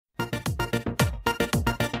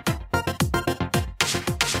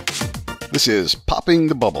This is Popping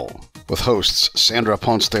the Bubbl with hosts Sandra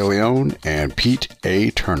Ponce de Leon and Pete A.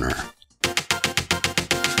 Turner.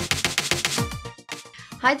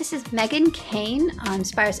 Hi, this is Megan Kane. I'm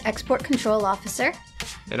Spire's Export Control Officer.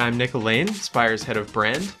 And I'm Nick Allain, Spire's Head of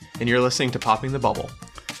Brand, and you're listening to Popping the Bubbl.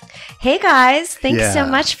 Hey guys, thanks so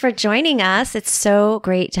much for joining us. It's so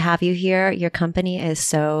great to have you here. Your company is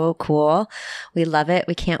so cool. We love it.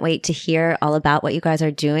 We can't wait to hear all about what you guys are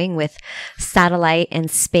doing with satellite and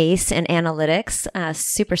space and analytics.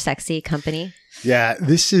 Super sexy company. Yeah,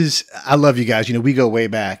 I love you guys. You know, we go way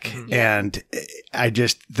back, and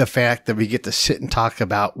the fact that we get to sit and talk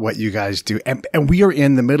about what you guys do, and we are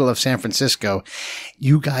in the middle of San Francisco.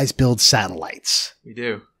 You guys build satellites. We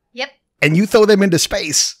do. Yep. And you throw them into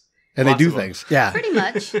space. And Lots they do of them. things. Yeah. Pretty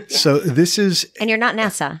much. Yeah. So this is... And you're not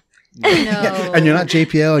NASA. No. Yeah, and you're not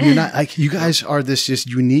JPL, and you're not... like, you guys are this just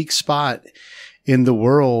unique spot in the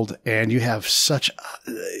world, and you have such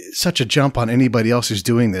a jump on anybody else who's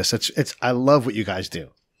doing this. I love what you guys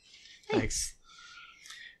do. Thanks.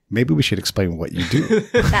 Maybe we should explain what you do.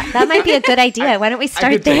 That might be a good idea. Why don't we I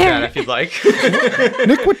start could take there? that if you'd like.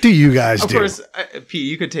 Nick, what do you guys do? Of course, Pete,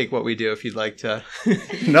 you could take what we do if you'd like to.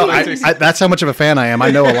 No, that's how much of a fan I am.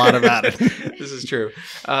 I know a lot about it. This is true.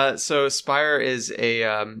 So Spire is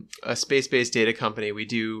a space-based data company. We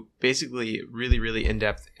do basically really, really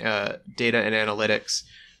in-depth data and analytics.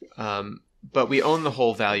 But we own the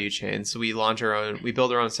whole value chain. So we we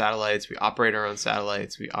build our own satellites, we operate our own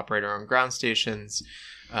satellites, we operate our own ground stations.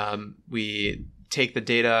 We take the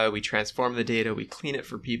data, we transform the data, we clean it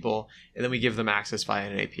for people, and then we give them access via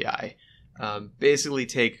an API. Basically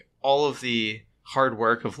take all of the hard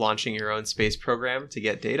work of launching your own space program to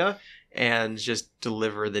get data and just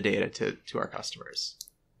deliver the data to our customers.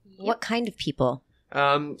 What kind of people?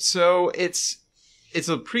 So it's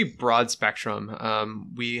a pretty broad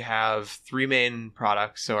spectrum. We have three main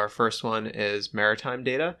products. So our first one is maritime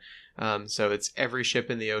data. So it's every ship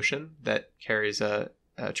in the ocean that carries a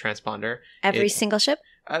transponder. Every single ship?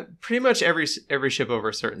 Pretty much every ship over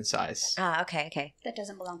a certain size. Ah, okay. That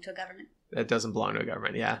doesn't belong to a government. That doesn't belong to a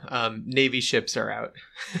government, yeah. Navy ships are out.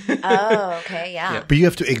 Oh, okay, yeah. But you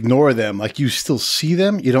have to ignore them. Like, you still see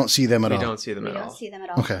them? You don't see them at all? We don't see them at all. We don't see them at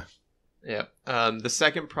all. Okay. Yeah. The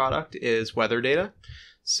second product is weather data.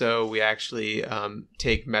 So we actually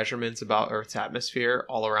take measurements about Earth's atmosphere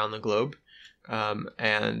all around the globe.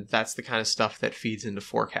 And that's the kind of stuff that feeds into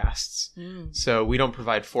forecasts. So we don't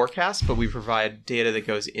provide forecasts, but we provide data that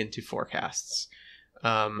goes into forecasts.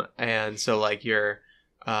 And so like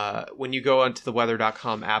when you go onto the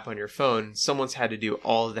weather.com app on your phone, someone's had to do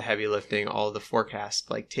all of the heavy lifting, all of the forecast,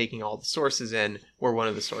 like taking all the sources in. We're one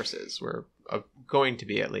of the sources. We're going to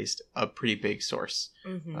be at least a pretty big source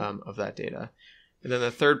of that data. And then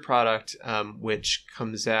the third product, which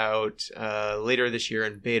comes out later this year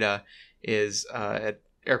in beta, is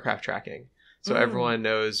aircraft tracking. So everyone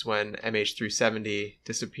knows when MH370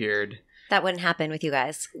 disappeared. That wouldn't happen with you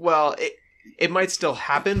guys. Well, it might still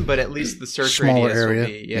happen, but at least the search Smaller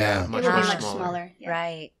radius area. will be much smaller. Yeah.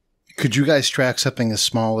 Right. Could you guys track something as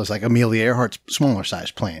small as like Amelia Earhart's smaller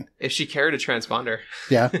size plane? If she carried a transponder.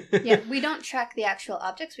 Yeah. Yeah, we don't track the actual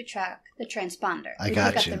objects. We track the transponder. We pick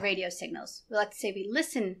up the radio signals. We like to say we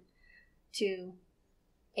listen to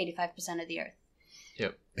 85% of the Earth.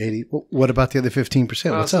 Yep. 80. What about the other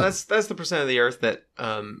 15%? What's up? That's the percent of the Earth that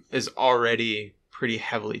is already pretty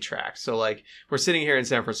heavily tracked. So like we're sitting here in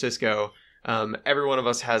San Francisco. Every one of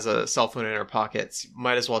us has a cell phone in our pockets.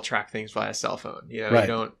 Might as well track things via cell phone. You know,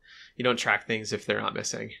 right. You don't track things if they're not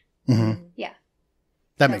missing. Mm-hmm. Yeah.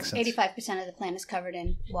 That makes sense. 85% of the planet is covered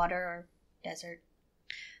in water or desert.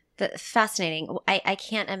 Fascinating. I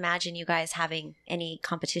can't imagine you guys having any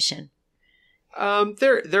competition.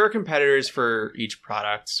 There are competitors for each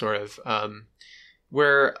product, sort of.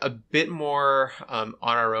 We're a bit more on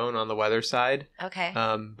our own on the weather side. Okay.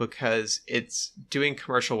 Because doing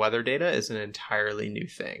commercial weather data is an entirely new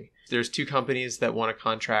thing. There's two companies that won a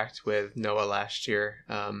contract with NOAA last year.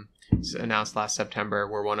 Announced last September.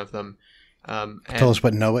 We're one of them. Tell us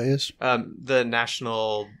what NOAA is. The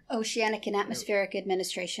National Oceanic and Atmospheric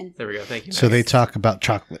Administration. There we go. Thank you. So they talk about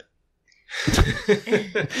chocolate.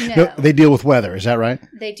 No, they deal with weather. Is that right?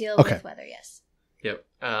 They deal with weather. Yes. Yep.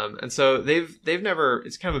 And so they've never.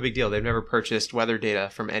 It's kind of a big deal. They've never purchased weather data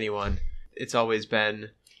from anyone. It's always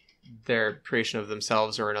been their creation of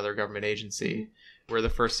themselves or another government agency. We're the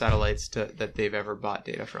first satellites that they've ever bought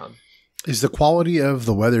data from. Is the quality of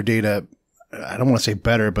the weather data, I don't want to say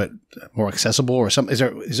better, but more accessible or something?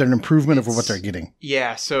 Is there an improvement over what they're getting?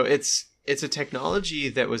 Yeah. So it's a technology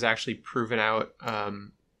that was actually proven out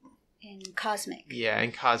in Cosmic. Yeah,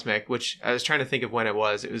 in Cosmic, which I was trying to think of when it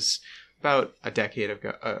was. It was about a decade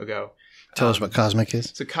ago. Tell us what Cosmic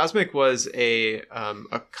is. So Cosmic was a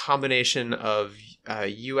combination of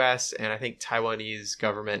U.S. and I think Taiwanese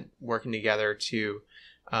government working together to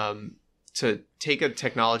take a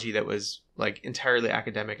technology that was like entirely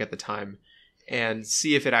academic at the time and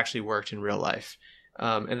see if it actually worked in real life.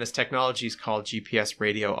 And this technology is called GPS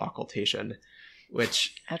radio occultation,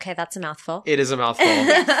 which... Okay, that's a mouthful. It is a mouthful.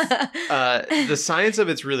 The science of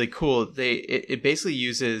it's really cool. It basically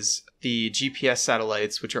uses the GPS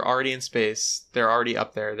satellites, which are already in space. They're already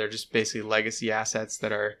up there. They're just basically legacy assets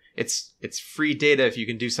that are... It's free data if you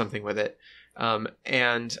can do something with it.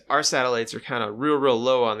 And our satellites are kind of real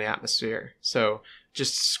low on the atmosphere. So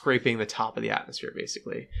just scraping the top of the atmosphere,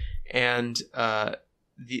 basically. And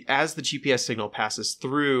as the GPS signal passes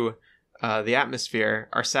through the atmosphere,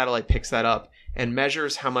 our satellite picks that up and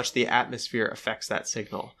measures how much the atmosphere affects that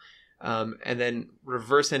signal. And then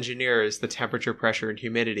reverse engineers the temperature, pressure, and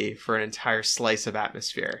humidity for an entire slice of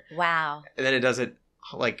atmosphere. Wow. And then it does it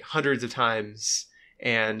like hundreds of times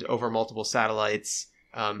and over multiple satellites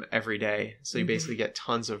every day. So you basically get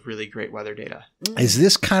tons of really great weather data. Is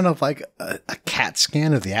this kind of like a CAT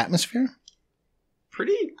scan of the atmosphere?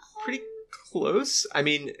 Pretty close. I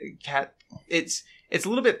mean, it's a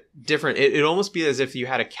little bit different. It'd almost be as if you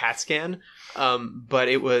had a CAT scan, but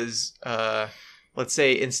it was, let's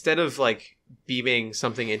say, instead of like beaming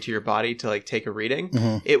something into your body to like take a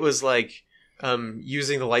reading, it was like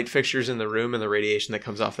using the light fixtures in the room and the radiation that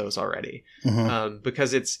comes off those already,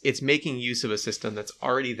 because it's making use of a system that's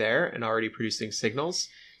already there and already producing signals.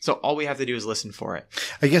 So all we have to do is listen for it.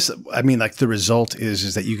 I guess, I mean, like the result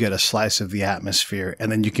is that you get a slice of the atmosphere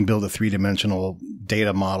and then you can build a 3-dimensional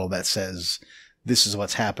data model that says this is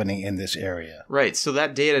what's happening in this area. Right. So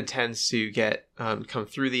that data tends to get come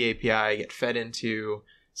through the API, get fed into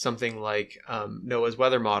something like NOAA's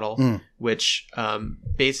weather model, which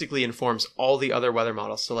basically informs all the other weather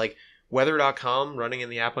models. So like weather.com running in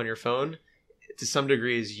the app on your phone to some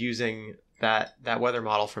degree is using that weather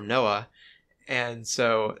model from NOAA. And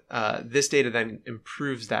so this data then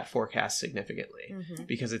improves that forecast significantly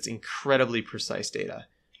because it's incredibly precise data.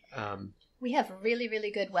 We have really,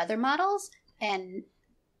 really good weather models, and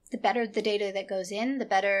the better the data that goes in, the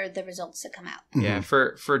better the results that come out. Yeah,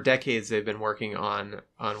 for decades they've been working on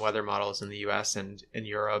weather models in the US and in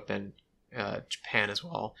Europe and Japan as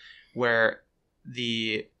well, where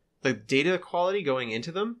the data quality going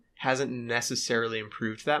into them hasn't necessarily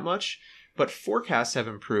improved that much. But forecasts have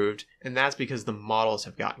improved, and that's because the models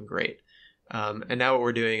have gotten great. And now what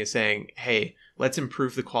we're doing is saying, hey, let's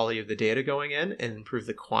improve the quality of the data going in and improve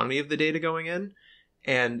the quantity of the data going in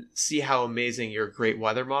and see how amazing your great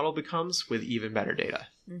weather model becomes with even better data.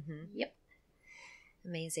 Yep.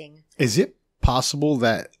 Amazing. Is it possible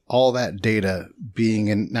that all that data being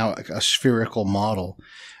in now a spherical model,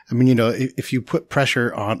 I mean, you know, if you put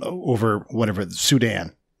pressure on over whatever,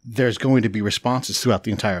 Sudan, there's going to be responses throughout the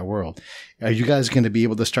entire world. Are you guys going to be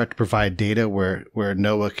able to start to provide data where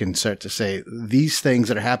NOAA can start to say these things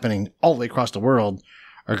that are happening all the way across the world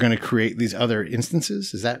are going to create these other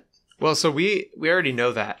instances? Is that? Well, so we already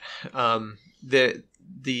know that.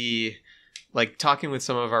 The like talking with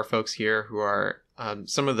some of our folks here who are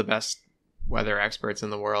some of the best weather experts in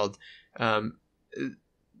the world.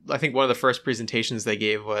 I think one of the first presentations they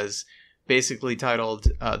gave was basically titled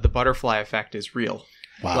 "The Butterfly Effect is Real."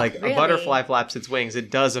 Wow. Like Really? a butterfly flaps its wings,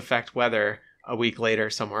 it does affect weather a week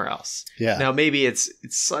later somewhere else. Yeah. Now maybe it's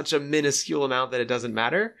such a minuscule amount that it doesn't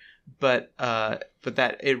matter, but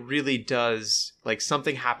that it really does, like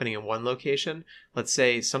something happening in one location. Let's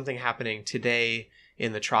say something happening today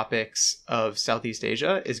in the tropics of Southeast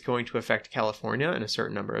Asia is going to affect California in a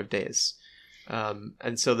certain number of days.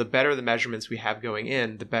 And so the better the measurements we have going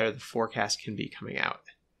in, the better the forecast can be coming out.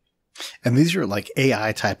 And these are like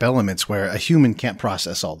AI type elements where a human can't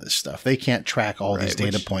process all this stuff. They can't track all these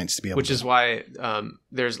data points to be able to. Which is why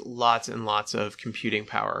there's lots and lots of computing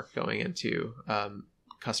power going into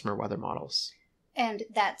customer weather models. And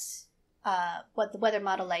that's what the weather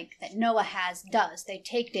model like that NOAA has does. They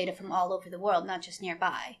take data from all over the world, not just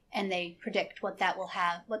nearby, and they predict what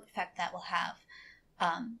effect that will have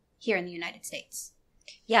here in the United States.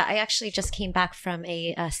 Yeah, I actually just came back from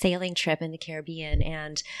a sailing trip in the Caribbean,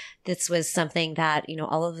 and this was something that, you know,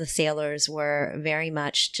 all of the sailors were very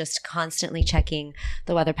much just constantly checking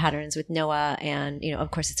the weather patterns with NOAA. And, you know,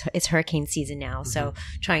 of course, it's hurricane season now, so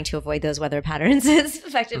trying to avoid those weather patterns as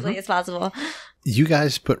effectively as possible. You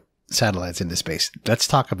guys put satellites into space. Let's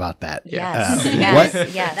talk about that. Yes.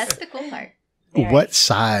 Yes. That's the cool part. What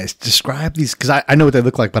size? Describe these, because I know what they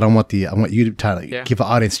look like, but I want you to give the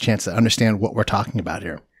audience a chance to understand what we're talking about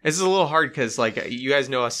here. This is a little hard because, like, you guys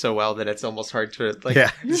know us so well that it's almost hard to, like, Yeah.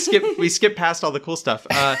 we skip past all the cool stuff.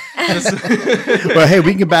 Well, hey,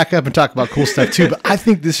 we can back up and talk about cool stuff too, but I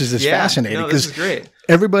think this is fascinating no, this is great.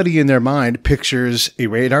 Everybody in their mind pictures a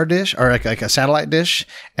radar dish or like a satellite dish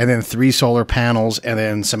and then 3 solar panels and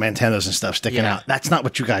then some antennas and stuff sticking out. That's not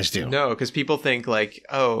what you guys do. No, because people think, like,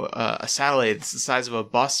 a satellite is the size of a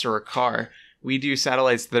bus or a car. We do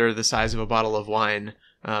satellites that are the size of a bottle of wine.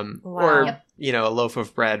 Or, you know, a loaf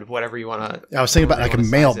of bread, whatever you want to. I was thinking about like a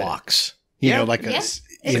mailbox. You know, like It's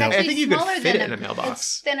I think you could smaller fit than it in a mailbox.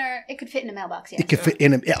 It's thinner. It could fit in a mailbox. Yeah. It could fit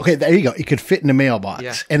in a, okay, there you go. It could fit in a mailbox.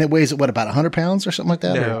 Yeah. And it weighs, what, about 100 pounds or something like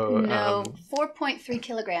that? No, 4.3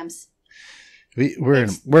 kilograms. We're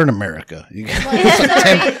in America. You guys, Well,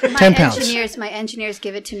 it's like 10 pounds. My engineers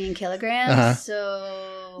give it to me in kilograms,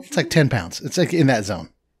 so It's like 10 pounds. It's like in that zone,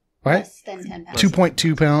 right? less than 10 pounds.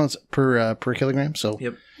 2.2 pounds per kilogram. So,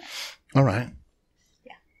 Yep. All right.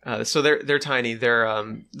 So they're tiny. They're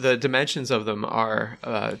the dimensions of them are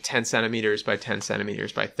 10 centimeters by 10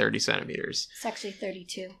 centimeters by 30 centimeters. It's actually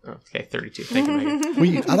 32. Oh, okay, 32. Thank you, Megan.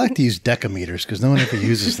 Well, I like to use decameters because no one ever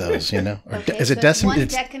uses those, you know? Or Okay, is it so it's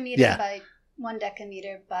decimeter? 1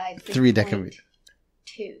 decameter by 3 decameters.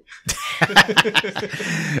 2.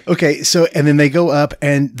 Okay, so, and then they go up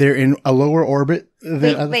and they're in a lower orbit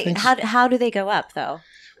than other Wait, things? how do they go up though?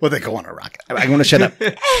 Well, they go on a rocket. I'm going to shut up.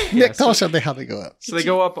 Nick, tell us something how they go up. So they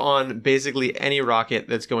go up on basically any rocket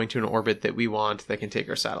that's going to an orbit that we want that can take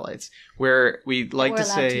our satellites. Where we like to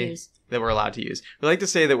say that we're allowed to use. We like to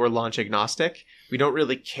say that we're launch agnostic. We don't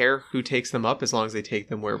really care who takes them up as long as they take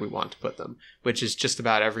them where we want to put them, which is just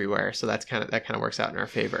about everywhere. So that kind of works out in our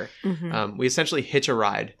favor. Mm-hmm. We essentially hitch a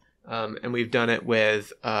ride, and we've done it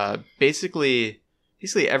with basically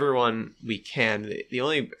everyone we can. I think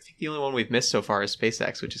the only one we've missed so far is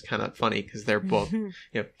SpaceX, which is kind of funny because they're both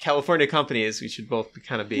California companies. We should both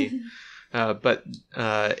kind of be, but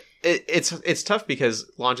it's tough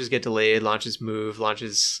because launches get delayed, launches move,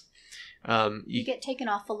 launches. You get taken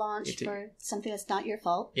off a launch for something that's not your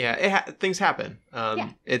fault. Yeah, things happen.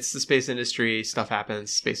 It's the space industry. Stuff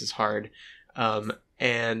happens. Space is hard.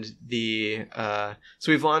 And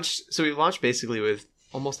so we've launched basically with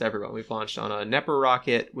almost everyone. We've launched on a Neper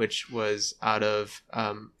rocket, which was out of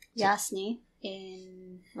Yasny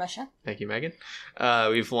in Russia. Thank you, Megan.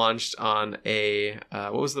 We've launched on a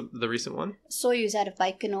what was the recent one? Soyuz out of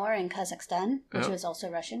Baikonur in Kazakhstan, which was also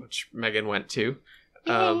Russian. Which Megan went to.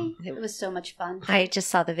 Yay. It was so much fun. I just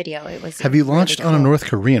saw the video. It was. Have you launched on a North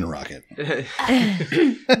Korean rocket?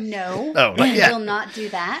 No. Oh, not yet. Will not do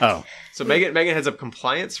that. Oh. So Megan heads up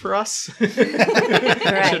compliance for us.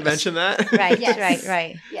 I should mention that. Right, Yes.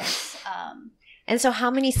 right. Yes. And so how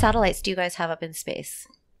many satellites do you guys have up in space?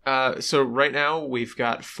 So right now we've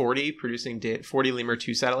got 40 producing data, 40 Lemur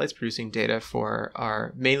 2 satellites producing data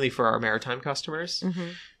mainly for our maritime customers.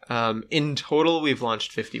 Mm-hmm. In total, we've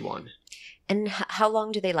launched 51. And how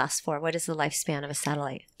long do they last for? What is the lifespan of a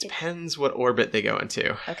satellite? Depends what orbit they go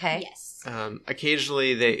into. Okay. Yes.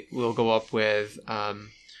 Occasionally they will go up with on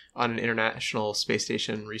an International Space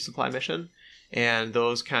Station resupply mission, and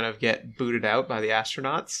those kind of get booted out by the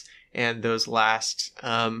astronauts. And those last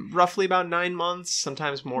roughly about 9 months,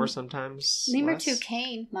 sometimes more, sometimes Lemur less. 2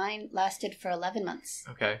 Kane, mine lasted for 11 months.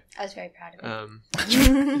 Okay. I was very proud of it. Um,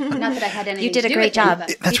 Not that I had anything You did to a do great with job.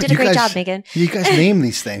 it, That's You what did a great job, Megan. You guys name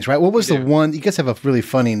these things, right? What was We the do. one? You guys have a really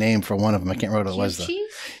funny name for one of them. I can't remember what it was, Cube though.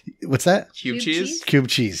 cheese? What's that? Cube Cube cheese? cheese? Cube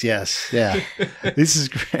cheese, yes. Yeah. This is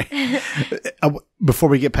great. Before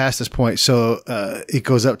we get past this point, so it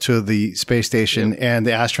goes up to the space station and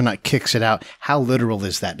the astronaut kicks it out. How literal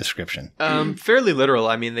is that description? Fairly literal.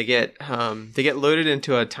 I mean, they get loaded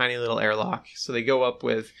into a tiny little airlock. So they go up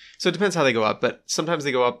with. So it depends how they go up, but sometimes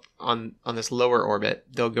they go up on this lower orbit.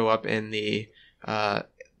 They'll go up in the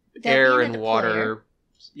air and water.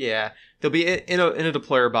 Yeah, they'll be in a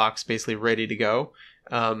deployer box, basically ready to go.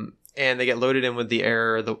 And they get loaded in with the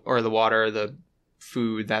air, the water, the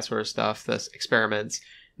food, that sort of stuff, the experiments.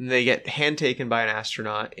 And they get hand taken by an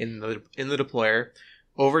astronaut in the deployer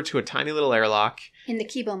over to a tiny little airlock. In the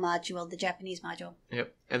Kibo module, the Japanese module.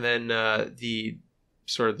 Yep. And then they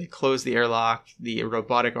close the airlock. The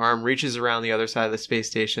robotic arm reaches around the other side of the space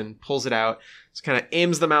station, pulls it out, just kind of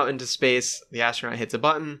aims them out into space. The astronaut hits a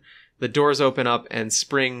button. The doors open up and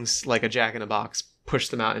springs like a jack-in-a-box push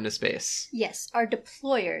them out into space. Yes, our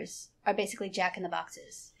deployers are basically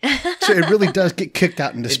jack-in-the-boxes. So it really does get kicked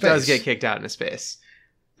out into space. It does get kicked out into space.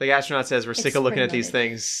 The astronaut says, we're sick of looking at these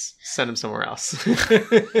spring-loaded. things. Send them somewhere else.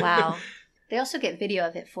 Wow. They also get video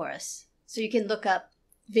of it for us. So you can look up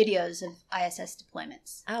videos of ISS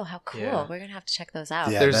deployments. Oh, how cool. Yeah. We're going to have to check those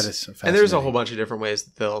out. Yeah, There's- that is fascinating. And there's a whole bunch of different ways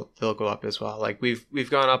that they'll go up as well. Like we've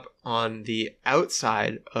gone up on the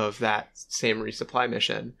outside of that same resupply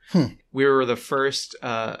mission. We were the first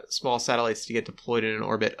small satellites to get deployed in an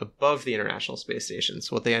orbit above the International Space Station.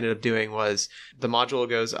 So what they ended up doing was the module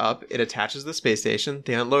goes up, it attaches the space station,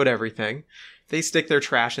 they unload everything, they stick their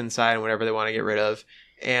trash inside and whatever they want to get rid of,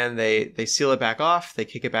 and they seal it back off, they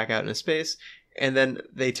kick it back out into space, and then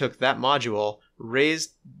they took that module,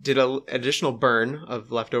 did an additional burn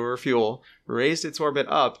of leftover fuel, raised its orbit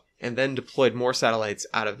up, and then deployed more satellites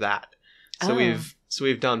out of that. So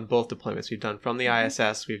we've done both deployments. We've done from the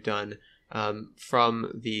ISS, we've done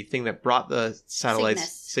from the thing that brought the satellites,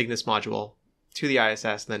 Cygnus module, to the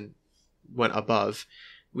ISS, then went above.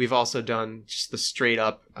 We've also done just the straight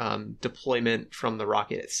up deployment from the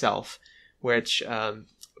rocket itself, which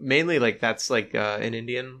mainly that's an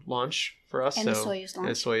Indian launch for us. And so, the Soyuz launch. And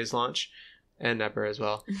a Soyuz launch. And Neper as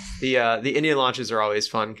well. The Indian launches are always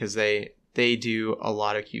fun because they do a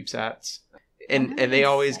lot of CubeSats. And they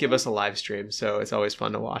always give us a live stream, so it's always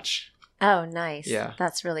fun to watch. Oh, nice. Yeah.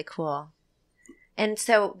 That's really cool. And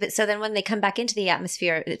so then when they come back into the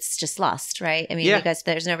atmosphere, it's just lost, right? I mean, you guys,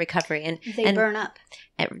 there's no recovery. And they burn up.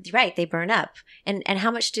 Right, they burn up. And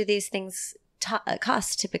how much do these things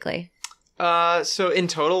cost typically? So in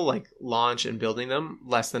total, launch and building them,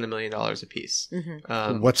 less than $1 million a piece.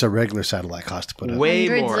 Mm-hmm. What's a regular satellite cost to put up? Way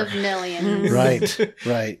Hundreds more. of millions. Right.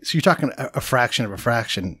 So you're talking a fraction of a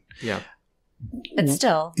fraction. Yeah. But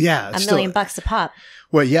still, Yeah. $1 million a pop.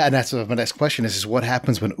 Well, yeah, and that's what my next question is what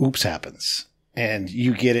happens when oops happens? And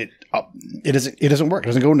you get it up. It doesn't work. It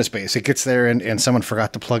doesn't go into space. It gets there and someone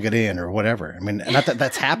forgot to plug it in or whatever. I mean, not that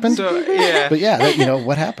that's happened. So, yeah. But yeah,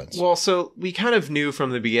 what happens? Well, so we kind of knew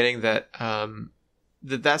from the beginning that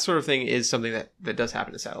that sort of thing is something that does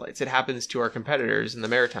happen to satellites. It happens to our competitors in the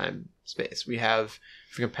maritime space. We have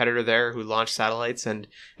a competitor there who launched satellites and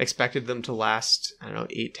expected them to last,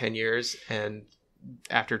 8-10 years. And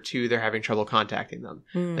after 2, they're having trouble contacting them.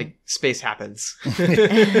 Space happens.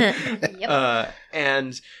 Yep.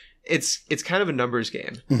 And it's kind of a numbers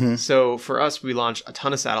game. Mm-hmm. So for us, we launch a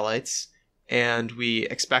ton of satellites and we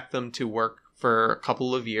expect them to work for a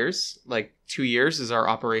couple of years. 2 years is our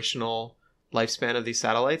operational lifespan of these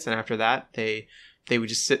satellites. And after that, they would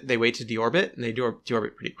just they wait to deorbit, and they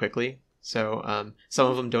deorbit pretty quickly. So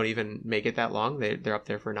some of them don't even make it that long. They're up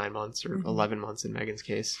there for 9 months or 11 months in Megan's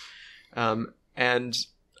case. And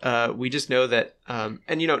we just know that,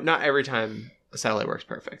 not every time a satellite works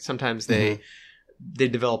perfect. Sometimes they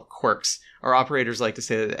develop quirks. Our operators like to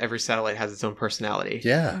say that every satellite has its own personality.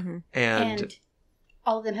 Yeah. Mm-hmm. And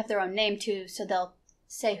all of them have their own name too, so they'll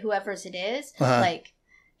say whoever's it is, like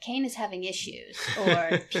Kane is having issues,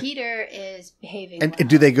 or Peter is behaving And well,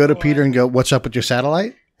 do they go to or- Peter and go, "What's up with your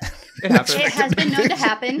satellite?" it happens. It has been known to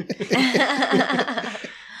happen.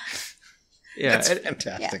 Yeah. That's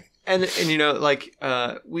fantastic. And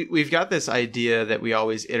we've got this idea that we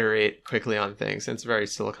always iterate quickly on things, and it's a very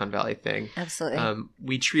Silicon Valley thing. Absolutely.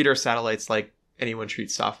 We treat our satellites like anyone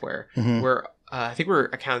treats software. Mhm. I think we're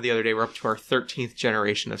accounted the other day, we're up to our 13th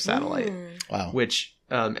generation of satellite, Wow. which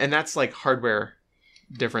and that's hardware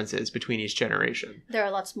differences between each generation. There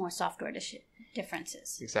are lots more software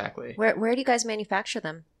differences. Exactly. Where do you guys manufacture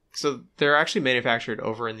them? So they're actually manufactured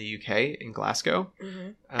over in the UK in Glasgow. Mm-hmm.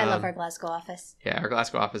 I love our Glasgow office. Yeah, our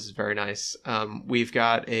Glasgow office is very nice. We've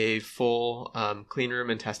got a full clean room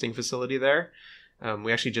and testing facility there.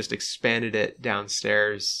 We actually just expanded it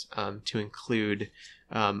downstairs to include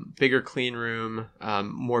bigger clean room,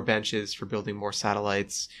 more benches for building more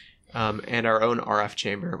satellites, and our own RF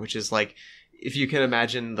chamber, which is if you can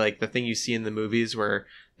imagine the thing you see in the movies where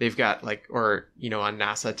they've got on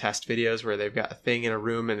NASA test videos where they've got a thing in a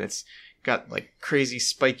room and it's got crazy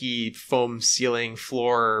spiky foam ceiling,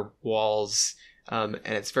 floor, walls, and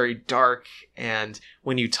it's very dark, and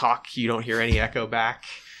when you talk you don't hear any echo back.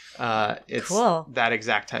 It's Cool. that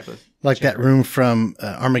exact type of That room from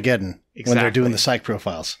Armageddon when they're doing Exactly. the psych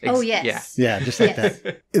profiles. Oh, yes. Yeah, just like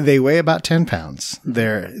that. They weigh about 10 pounds.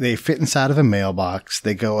 They fit inside of a mailbox.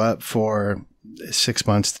 They go up for 6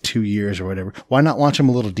 months to 2 years or whatever. Why not launch them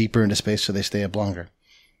a little deeper into space so they stay up longer?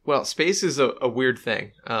 Well, space is a weird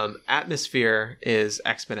thing. Atmosphere is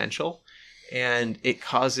exponential, and it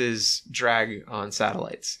causes drag on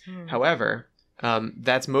satellites. However,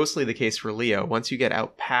 that's mostly the case for LEO. Once you get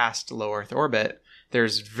out past low Earth orbit,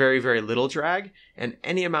 there's very, very little drag, and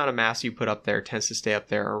any amount of mass you put up there tends to stay up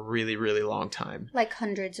there a really, really long time.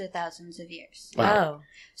 Hundreds or thousands of years. Oh.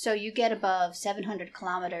 So you get above 700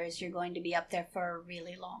 kilometers, you're going to be up there for a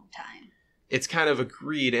really long time. It's kind of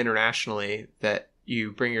agreed internationally that,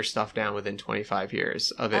 you bring your stuff down within 25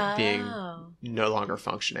 years of it being no longer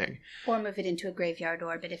functioning. Or move it into a graveyard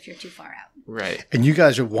orbit if you're too far out. Right. And you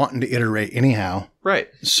guys are wanting to iterate anyhow. Right.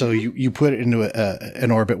 So you put it into an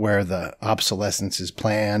orbit where the obsolescence is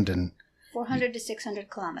planned and 400 to 600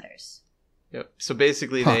 kilometers. Yep. So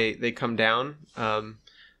basically they come down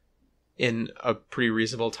in a pretty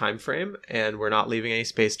reasonable time frame, and we're not leaving any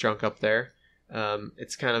space junk up there.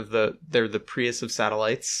 It's kind of they're the Prius of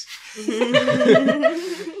satellites.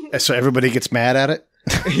 So everybody gets mad at it?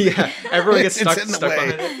 Yeah, everyone gets stuck in the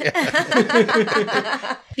behind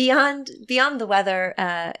it. Beyond the weather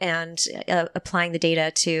and applying the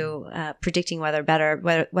data to predicting weather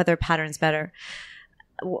patterns better,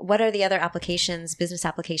 what are the other applications, business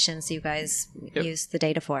applications you guys use the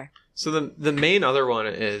data for? So the main other one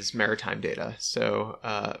is maritime data. So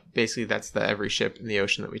basically that's the every ship in the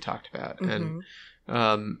ocean that we talked about. And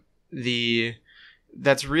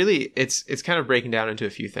that's really it's kind of breaking down into a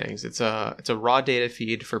few things. It's a raw data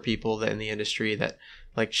feed for people that in the industry that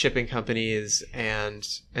like shipping companies and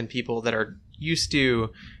people that are used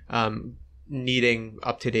to needing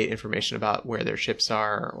up-to-date information about where their ships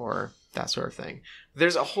are or that sort of thing.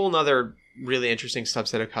 There's a whole nother really interesting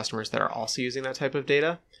subset of customers that are also using that type of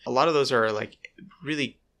data. A lot of those are like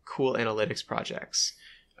really cool analytics projects.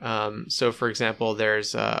 So for example,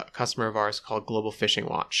 there's a customer of ours called Global Fishing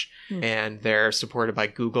Watch, and they're supported by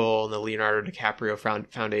Google and the Leonardo DiCaprio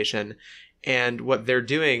Foundation. And what they're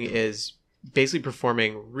doing is basically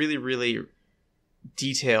performing really, really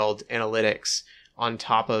detailed analytics on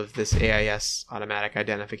top of this AIS automatic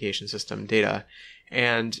identification system data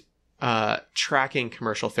and tracking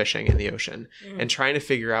commercial fishing in the ocean and trying to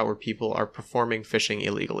figure out where people are performing fishing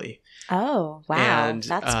illegally. Oh, wow. And,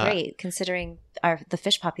 that's great considering the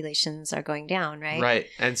fish populations are going down, right? Right.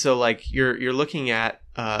 And so like you're looking at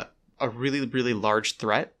a really, really large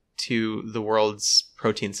threat to the world's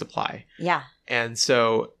protein supply. Yeah. And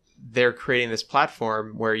so they're creating this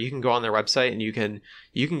platform where you can go on their website and you can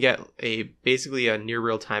get basically a near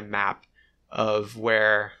real-time map of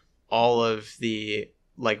where all of the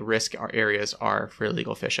like risk areas are for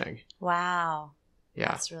illegal fishing. Wow.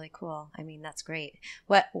 Yeah. That's really cool. I mean, that's great.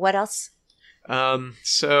 What else?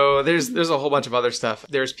 So there's a whole bunch of other stuff.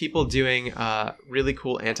 There's people doing really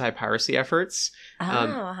cool anti-piracy efforts.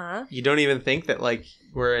 You don't even think that like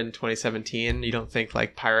we're in 2017. You don't think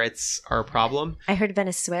like pirates are a problem. I heard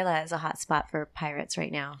Venezuela is a hot spot for pirates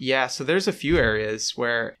right now. Yeah. So there's a few areas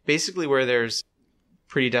where there's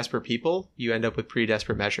pretty desperate people, you end up with pretty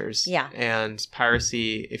desperate measures. Yeah. And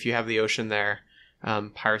piracy, if you have the ocean there,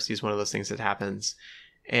 piracy is one of those things that happens.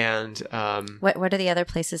 And what are the other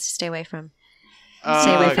places to stay away from?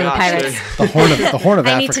 Stay away from the pirates. The Horn of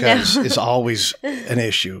Africa is always an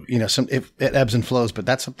issue. You know, it ebbs and flows, but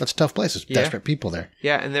that's tough places. Desperate people there.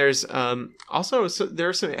 Yeah, and there's also there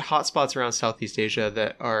are some hot spots around Southeast Asia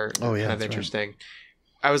that are kind of interesting. Right.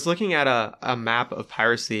 I was looking at a map of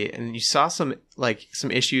piracy, and you saw some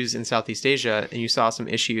issues in Southeast Asia, and you saw some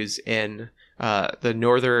issues in the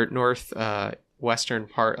northwestern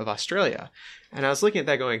part of Australia. And I was looking at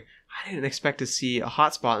that going, I didn't expect to see a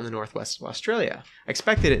hotspot in the northwest of Australia. I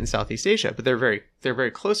expected it in Southeast Asia, but they're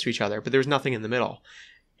very close to each other, but there's nothing in the middle.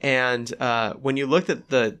 And when you looked at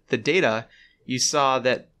the data, you saw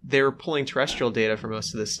that they were pulling terrestrial data for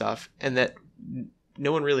most of this stuff, and that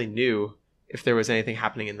no one really knew if there was anything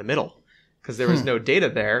happening in the middle, because there was no data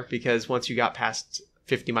there, because once you got past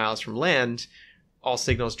 50 miles from land, all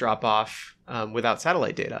signals drop off without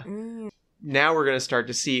satellite data. Now we're going to start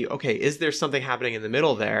to see, okay, is there something happening in the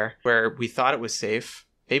middle there where we thought it was safe?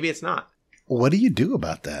 Maybe it's not. What do you do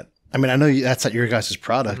about that? I mean, I know that's not your guys'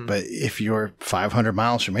 product, but if you're 500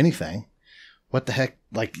 miles from anything, what the heck?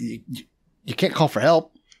 Like, you can't call for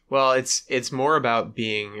help. Well, it's more about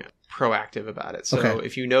being proactive about it. So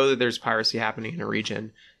if you know that there's piracy happening in a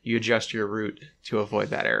region, you adjust your route to avoid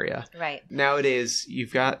that area. Right. Nowadays,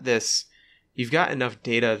 you've got enough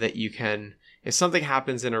data that you can, if something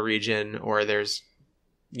happens in a region or there's,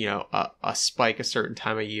 a spike a certain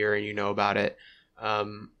time of year and you know about it,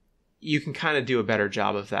 you can kind of do a better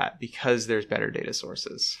job of that because there's better data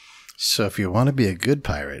sources. So if you want to be a good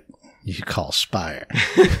pirate, you call Spire.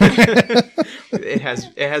 It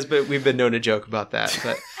has been, we've been known to joke about that,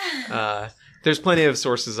 but there's plenty of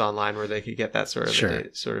sources online where they could get that sort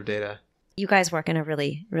of data. You guys work in a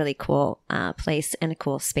really, really cool place and a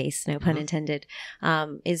cool space, no pun intended.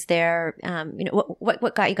 Is there,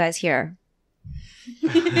 what got you guys here?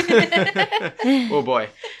 Oh boy.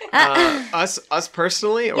 Us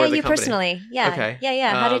personally, or the you company? Personally. Yeah. Okay.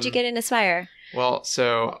 Yeah. How did you get into Spire? Well,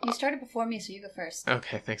 so you started before me, so you go first.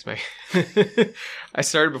 Okay, thanks, Megan. I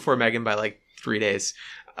started before Megan by like 3 days.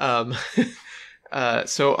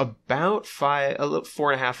 So about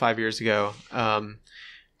 4.5 years ago,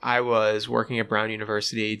 I was working at Brown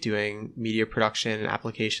University doing media production and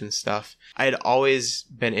application stuff. I had always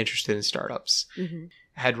been interested in startups. Mm-hmm.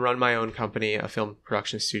 Had run my own company, a film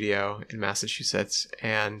production studio in Massachusetts,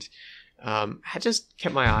 and had just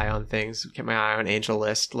kept my eye on things, kept my eye on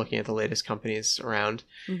AngelList, looking at the latest companies around.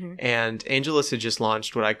 Mm-hmm. And AngelList had just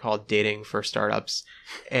launched what I called dating for startups.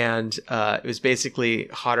 And it was basically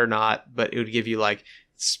hot or not, but it would give you like,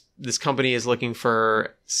 this company is looking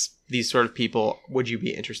for these sort of people. Would you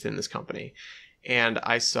be interested in this company? And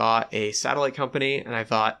I saw a satellite company and I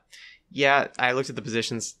thought, yeah, I looked at the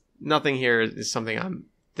positions. Nothing here is something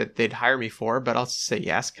that they'd hire me for, but I'll just say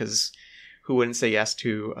yes, because who wouldn't say yes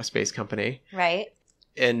to a space company? Right.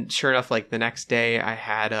 And sure enough, like the next day I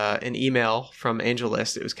had an email from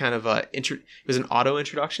AngelList. It was kind of it was an auto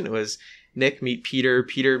introduction. It was Nick, meet Peter,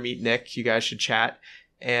 Peter, meet Nick. You guys should chat.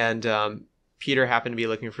 And Peter happened to be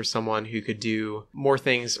looking for someone who could do more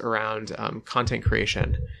things around content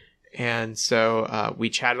creation. And so we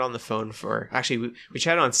chatted on the phone we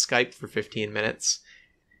chatted on Skype for 15 minutes.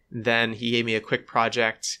 Then he gave me a quick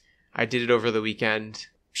project. I did it over the weekend,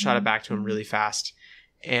 shot it back to him really fast.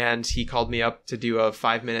 And he called me up to do a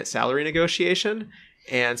 5-minute salary negotiation.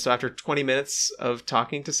 And so after 20 minutes of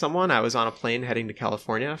talking to someone, I was on a plane heading to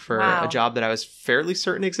California for a job that I was fairly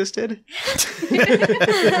certain existed.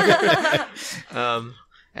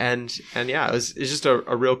 And yeah, it was just a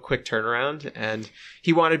real quick turnaround. And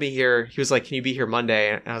he wanted me here. He was like, can you be here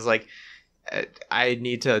Monday? And I was like, I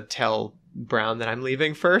need to tell Brown that I'm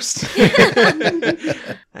leaving first.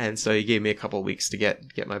 And so he gave me a couple weeks to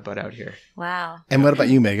get my butt out here. Wow. And what about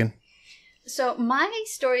you, Megan? So my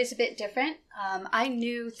story is a bit different. I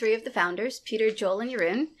knew 3 of the founders, Peter, Joel, and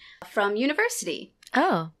Jeroen, from university.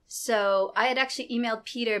 Oh. So I had actually emailed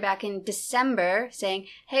Peter back in December saying,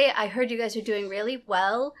 hey, I heard you guys are doing really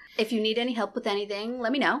well. If you need any help with anything,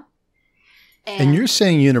 let me know. And you're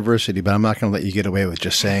saying university, but I'm not going to let you get away with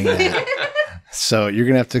just saying that. So you're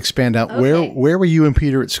going to have to expand out. Okay. Where were you and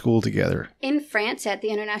Peter at school together? In France at the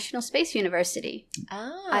International Space University.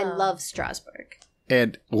 Oh. I love Strasbourg.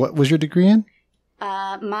 And what was your degree in?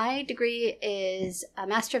 My degree is a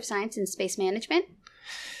Master of Science in Space Management.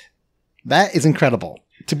 That is incredible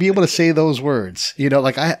to be able to say those words. You know,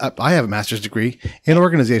 like I have a master's degree in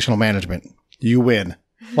organizational management. You win.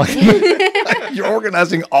 Like you're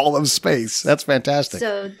organizing all of space. That's fantastic.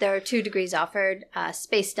 So there are 2 degrees offered,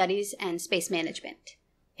 space studies and space management.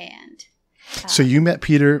 And so you met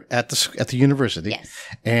Peter at the university. Yes.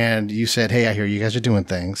 And you said, hey, I hear you guys are doing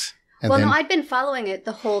things. And no, I'd been following it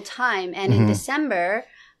the whole time. And in December,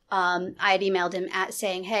 I had emailed him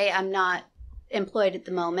saying, hey, I'm not employed at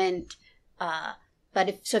the moment. But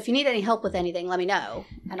if you need any help with anything, let me know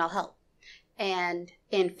and I'll help. And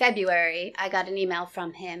in February, I got an email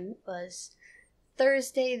from him. It was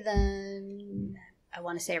Thursday, I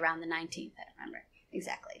want to say around the 19th. I don't remember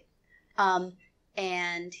exactly.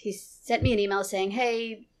 And he sent me an email saying,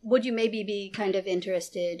 hey, would you maybe be kind of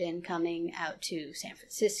interested in coming out to San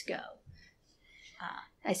Francisco?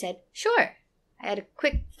 I said, sure. I had a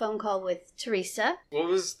quick phone call with Teresa. What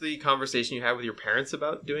was the conversation you had with your parents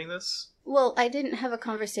about doing this? Well, I didn't have a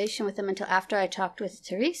conversation with them until after I talked with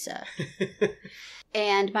Teresa.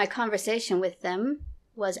 And my conversation with them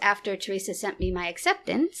was after Teresa sent me my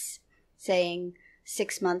acceptance, saying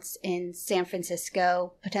 6 months in San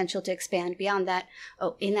Francisco, potential to expand beyond that.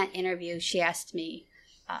 Oh, in that interview, she asked me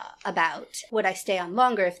about would I stay on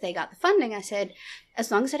longer if they got the funding. I said,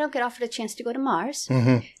 as long as I don't get offered a chance to go to Mars.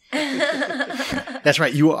 Mm-hmm. That's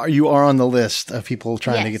right. You are on the list of people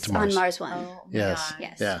trying to get to Mars. On Mars One. Oh, yes.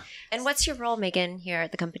 Yes. Yeah. And what's your role, Megan, here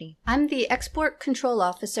at the company? I'm the Export Control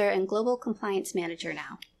Officer and Global Compliance Manager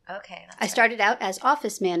now. Okay. I started out as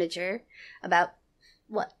Office Manager about,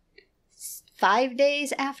 5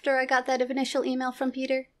 days after I got that initial email from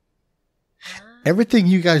Peter. Everything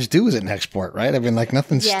you guys do is an export, right? I mean, like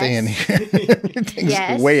nothing's staying here.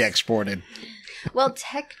 Everything's way exported. Well,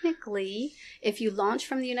 technically, if you launch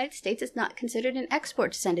from the United States, it's not considered an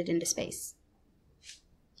export to send it into space.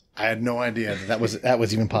 I had no idea that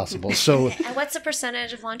was even possible. So, and what's the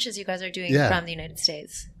percentage of launches you guys are doing from the United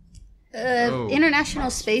States? International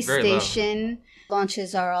Space Station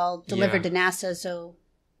launches are all delivered to NASA, so...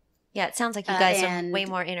 Yeah, it sounds like you guys are way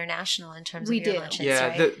more international in terms of your launches,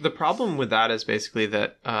 right? Yeah, the problem with that is basically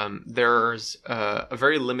that there's a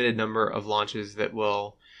very limited number of launches that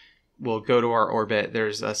will go to our orbit.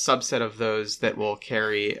 There's a subset of those that will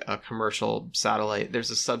carry a commercial satellite. There's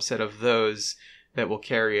a subset of those that will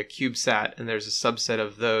carry a CubeSat, and there's a subset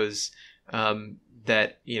of those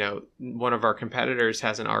that, one of our competitors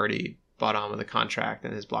hasn't already bought on with a contract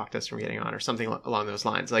and has blocked us from getting on, or something along those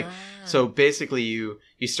lines. Like, so basically you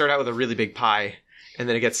start out with a really big pie, and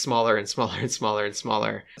then it gets smaller and smaller and smaller and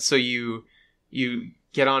smaller. So you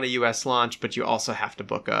get on a U.S. launch, but you also have to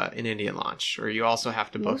book an Indian launch, or you also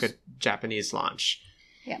have to book a Japanese launch.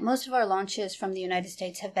 Yeah, most of our launches from the United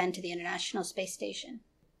States have been to the International Space Station.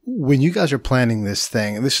 When you guys are planning this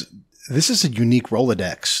thing, this is a unique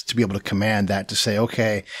Rolodex to be able to command that, to say,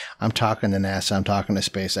 okay, I'm talking to NASA, I'm talking to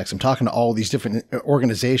SpaceX, I'm talking to all these different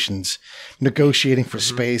organizations negotiating for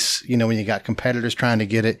space, you know, when you got competitors trying to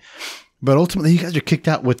get it. But ultimately, you guys are kicked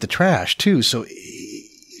out with the trash, too. So,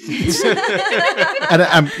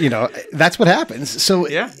 and you know, that's what happens. So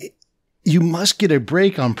you must get a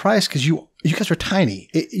break on price because you guys are tiny.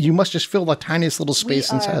 You must just fill the tiniest little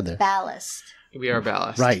space inside there. Ballast. We are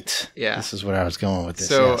ballast. Right. Yeah. This is where I was going with this.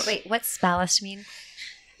 So, yes. Wait, what's ballast mean?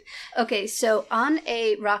 Okay, so on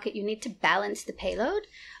a rocket, you need to balance the payload.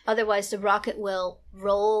 Otherwise, the rocket will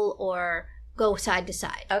roll or go side to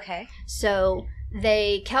side. Okay. So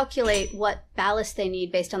they calculate what ballast they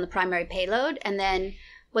need based on the primary payload. And then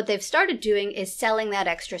what they've started doing is selling that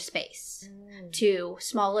extra space to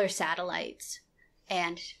smaller satellites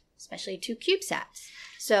and especially to CubeSats.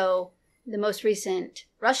 So the most recent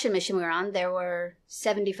Russian mission we were on, there were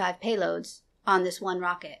 75 payloads on this one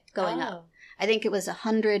rocket going up. I think it was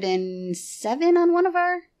 107 on one of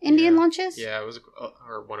our Indian launches. Yeah, it was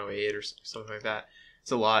or 108 or something like that.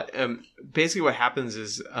 It's a lot. Basically what happens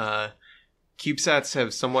is CubeSats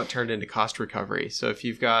have somewhat turned into cost recovery. So if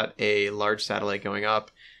you've got a large satellite going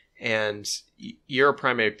up and you're a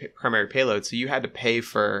primary payload, so you had to pay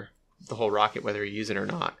for the whole rocket whether you use it or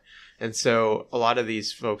not. And so a lot of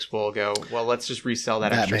these folks will go, well, let's just resell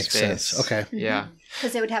that extra makes space. sense. Okay. Yeah.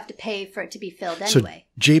 Because they would have to pay for it to be filled anyway.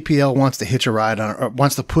 So JPL wants to hitch a ride on, or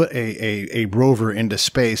wants to put a rover into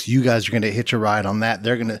space. You guys are going to hitch a ride on that.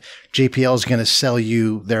 JPL is going to sell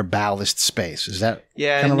you their ballast space. Is that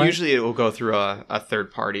and right? usually it will go through a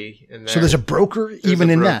third party in there. So there's a broker There's even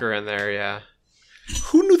a in that. broker in there, yeah.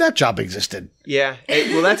 Who knew that job existed? Yeah.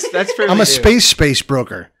 Well, that's fairly I'm a new. space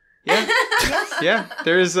broker. Yeah. Yeah.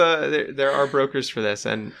 There are brokers for this,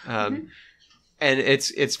 and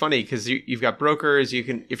it's funny because you've got brokers. You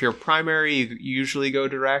can, if you're primary, you usually go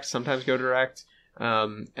direct. Sometimes go direct,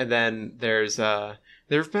 and then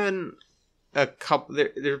there've been a couple.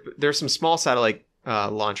 There's some small satellite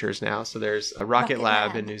launchers now. So there's a Rocket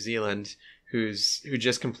Lab in New Zealand who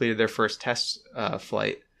just completed their first test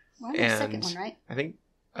flight. Well, the second one, right? I think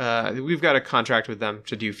we've got a contract with them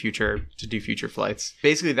to do future flights.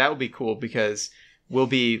 Basically, that would be cool because we'll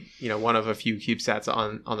be, one of a few CubeSats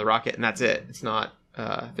on the rocket, and that's it. It's not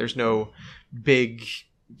there's no big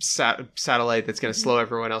satellite that's going to slow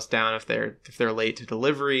everyone else down if they're late to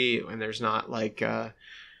delivery, and there's not like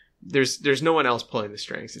there's no one else pulling the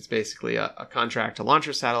strings. It's basically a contract to launch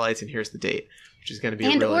your satellites, and here's the date, which is going to be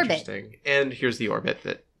real interesting. And here's the orbit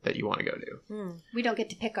that you want to go to. We don't get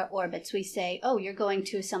to pick our orbits. We say, oh, you're going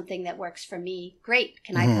to something that works for me. Great.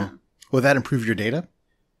 Can I come? Will that improve your data?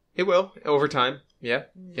 It will over time. Yeah.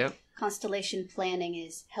 Yep. Constellation planning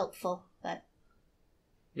is helpful, but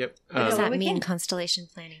yep. What does that mean, constellation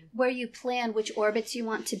planning? Where you plan which orbits you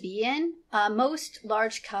want to be in. Most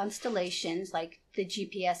large constellations, like the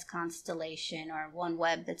GPS constellation or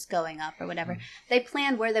OneWeb that's going up or whatever, they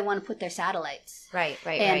plan where they want to put their satellites. Right.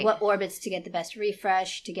 And what orbits to get the best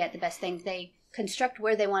refresh, to get the best things. They construct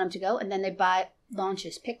where they want them to go, and then they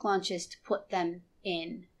pick launches to put them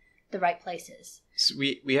in the right places. So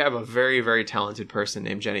we have a very, very talented person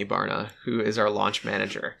named Jenny Barna, who is our launch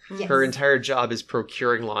manager. Yes. Her entire job is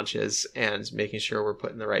procuring launches and making sure we're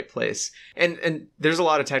put in the right place. And there's a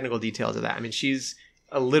lot of technical detail to that. I mean, she's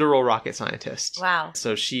a literal rocket scientist. Wow.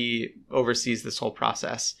 So she oversees this whole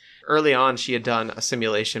process. Early on, she had done a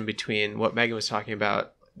simulation between what Megan was talking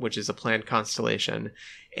about, which is a planned constellation,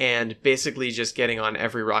 and basically just getting on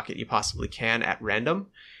every rocket you possibly can at random.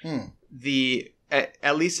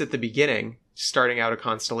 At least at the beginning, starting out a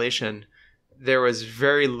constellation, there was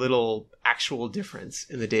very little actual difference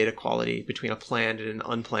in the data quality between a planned and an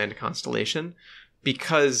unplanned constellation,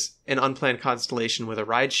 because an unplanned constellation with a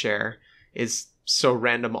ride share is so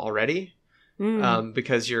random already,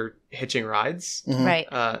 because you're hitching rides, right?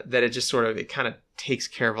 That it just it kind of takes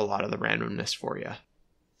care of a lot of the randomness for you.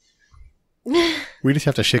 We just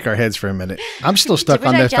have to shake our heads for a minute. I'm still stuck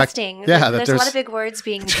on the the fact. Yeah, there's a lot of big words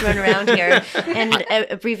being thrown around here and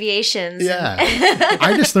abbreviations. Yeah,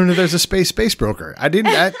 I just learned that there's a space broker.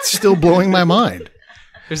 That's still blowing my mind.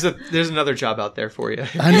 There's another job out there for you.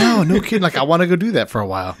 I know, no kidding. Like, I want to go do that for a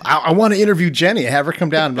while. I want to interview Jenny, have her come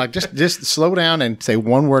down and like just slow down and say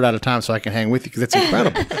one word at a time so I can hang with you because it's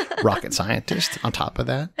incredible. Rocket scientist on top of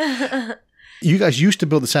that. You guys used to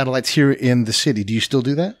build the satellites here in the city. Do you still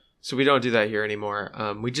do that? So we don't do that here anymore.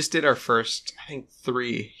 We just did our first, I think,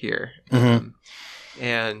 3 here. And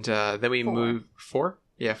then we moved 4?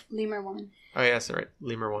 Yeah. Lemur 1. Oh, yeah, that's right.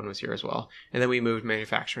 Lemur 1 was here as well. And then we moved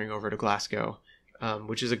manufacturing over to Glasgow,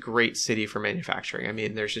 which is a great city for manufacturing. I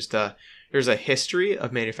mean, there's a history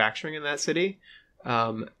of manufacturing in that city.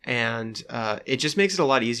 And it just makes it a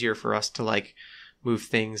lot easier for us to like move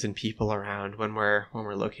things and people around when we're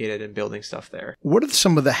located and building stuff there. What are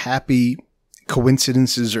some of the happy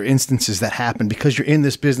coincidences or instances that happen because you're in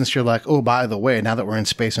this business? You're like, oh, by the way, now that we're in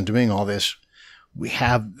space and doing all this, we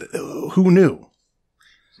have who knew?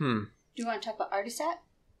 Do you want to talk about Ardusat?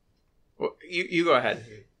 Well, you go ahead.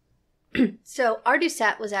 So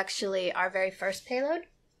Ardusat was actually our very first payload,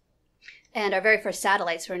 and our very first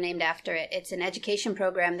satellites were named after it. It's an education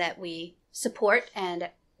program that we support, and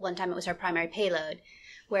at one time it was our primary payload,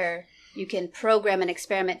 where you can program an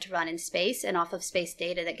experiment to run in space and off of space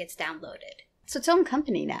data that gets downloaded. It's its own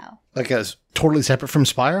company now. Like it's totally separate from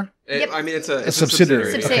Spire? Yep. I mean, it's a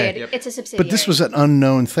subsidiary. Okay. Yep. It's a subsidiary. But this was an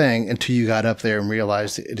unknown thing until you got up there and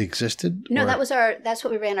realized it existed? No, or? that's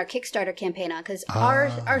what we ran our Kickstarter campaign on, because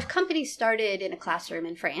our company started in a classroom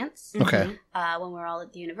in France. Okay. When we were all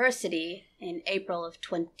at the university in April of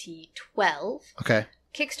 2012. Okay.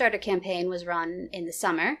 Kickstarter campaign was run in the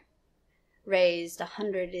summer, raised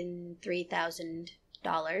 $103,000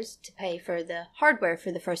 to pay for the hardware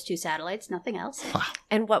for the first 2 satellites, nothing else. Wow.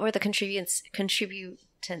 And what were the contributants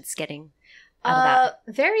getting out of that?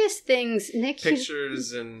 Various things. Nick,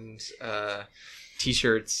 pictures and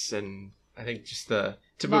T-shirts, and I think just the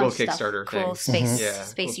typical Kickstarter cool things. space, Yeah,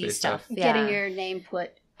 spacey cool space stuff. Yeah. getting your name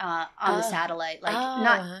put on the satellite, like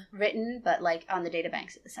not written, but like on the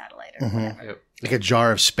databanks of the satellite or whatever. Yep. Like a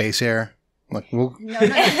jar of space air? Like, well, No.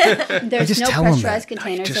 There's just no tell 'em pressurized that.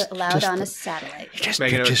 containers allowed on a satellite.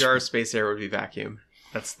 Making a jar of space air would be vacuum.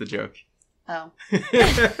 That's the joke. Oh.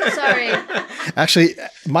 Sorry. Actually,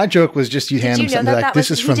 my joke was just you hand him something like,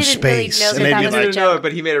 this is from space. Really And know they'd that be was like, a I didn't know it,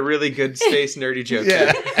 but he made a really good space nerdy joke.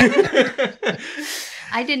 yeah.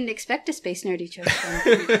 I didn't expect a space nerdy joke from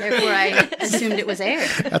him, therefore I assumed it was air.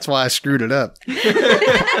 That's why I screwed it up.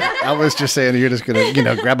 I was just saying you're just going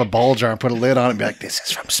to, grab a ball jar and put a lid on it and be like, this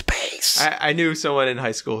is from space. I knew someone in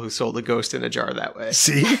high school who sold a ghost in a jar that way.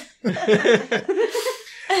 See?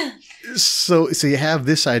 So you have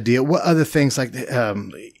this idea. What other things like,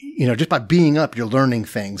 just by being up, you're learning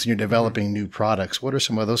things and you're developing new products. What are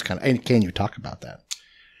some of those and can you talk about that?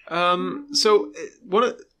 So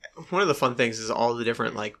one of the fun things is all the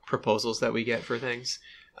different like proposals that we get for things.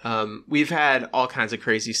 We've had all kinds of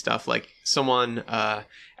crazy stuff, like someone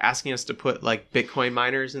asking us to put like Bitcoin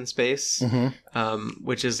miners in space,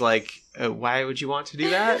 which is like, why would you want to do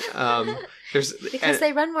that? Because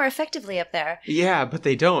they run more effectively up there. Yeah, but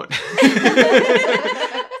they don't.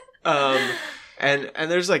 And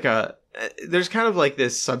there's like there's kind of like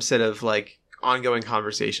this subset of like ongoing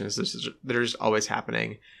conversations that are just always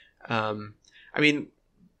happening. I mean,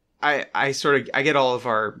 I get all of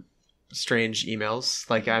our strange emails.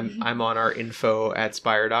 Like I'm on our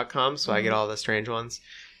info@spire.com, so I get all the strange ones.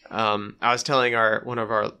 I was telling one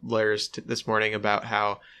of our lawyers this morning about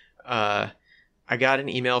how I got an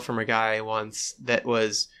email from a guy once that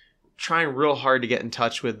was trying real hard to get in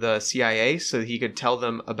touch with the CIA so that he could tell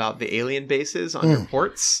them about the alien bases on your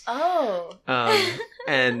ports. Oh.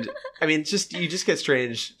 And I mean, you just get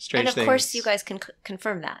strange things. And of course, you guys can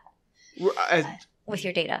confirm that with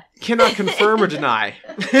your data. Cannot confirm or deny.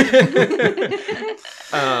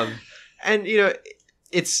 And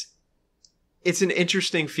it's an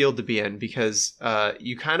interesting field to be in because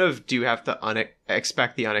you kind of do have to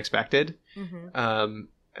expect the unexpected.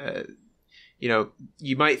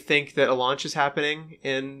 You might think that a launch is happening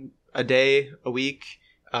in a day, a week.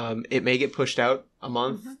 It may get pushed out a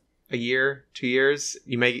month, a year, 2 years.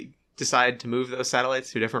 You may decide to move those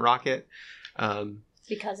satellites to a different rocket.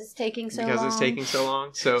 Because it's taking so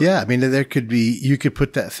long. So yeah, I mean, you could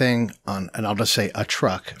put that thing on, and I'll just say a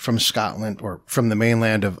truck from Scotland or from the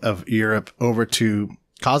mainland of Europe over to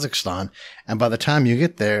Kazakhstan. And by the time you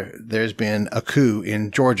get there, there's been a coup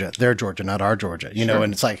in Georgia, their Georgia, not our Georgia,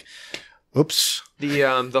 and it's like, oops.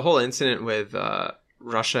 The whole incident with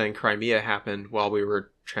Russia and Crimea happened while we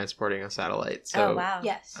were transporting a satellite. So, oh, wow.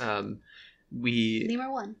 Yes.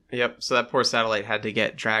 Lemur 1. Yep. So that poor satellite had to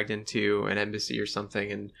get dragged into an embassy or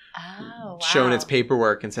something and wow. shown its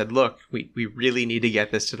paperwork and said, look, we really need to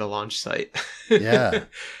get this to the launch site. Yeah.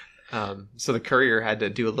 So the courier had to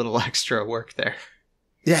do a little extra work there.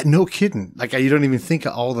 Yeah, no kidding. Like, you don't even think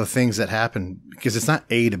of all the things that happen because it's not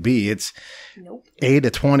A to B. It's A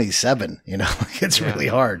to 27. You know, it's really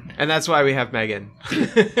hard. And that's why we have Megan.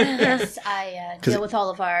 Yes, I deal with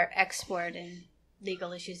all of our export and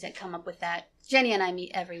legal issues that come up with that. Jenny and I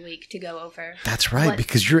meet every week to go over. That's right,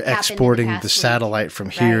 because you're exporting the satellite from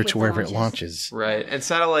here to wherever it launches. Right, and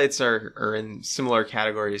satellites are in similar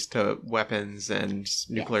categories to weapons and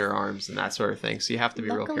nuclear arms and that sort of thing, so you have to be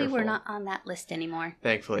real careful. Luckily, we're not on that list anymore.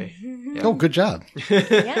 Thankfully. Yeah. Oh, good job.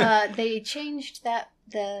 They changed that.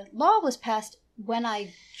 The law was passed when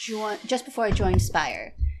I just before I joined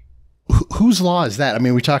Spire. Whose law is that? I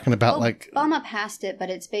mean, we're talking about Obama passed it, but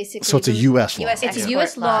it's basically... So it's a U.S. law. It's a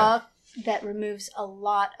U.S. law that removes a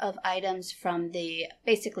lot of items from the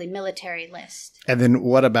basically military list. And then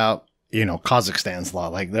what about, Kazakhstan's law?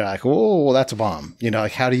 Like, they're like, oh, well, that's a bomb.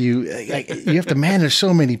 Like, how do you... you have to manage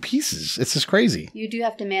so many pieces. It's just crazy. You do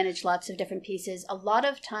have to manage lots of different pieces. A lot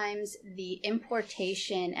of times, the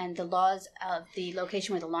importation and the laws of the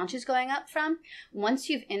location where the launch is going up from, once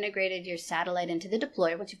you've integrated your satellite into the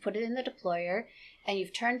deployer, once you put it in the deployer, and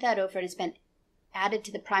you've turned that over and it's been added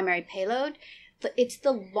to the primary payload, it's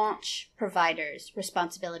the launch provider's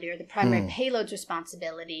responsibility or the primary payload's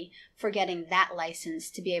responsibility for getting that license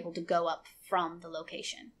to be able to go up from the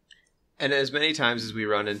location. And as many times as we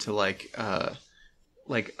run into we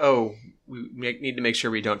need to make sure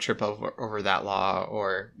we don't trip over that law,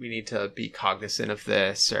 or we need to be cognizant of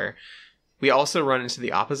this, or we also run into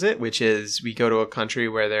the opposite, which is we go to a country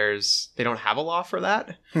where they don't have a law for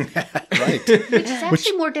that. Right. Which is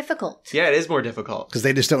actually more difficult. Yeah, it is more difficult. Because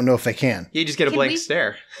they just don't know if they can. You just get a blank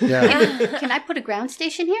stare. Yeah. Can I put a ground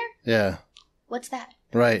station here? Yeah. What's that?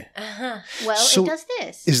 Right. Well, so it does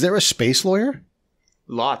this. Is there a space lawyer?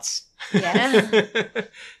 Lots. Yes.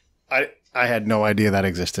 I had no idea that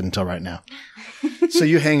existed until right now. So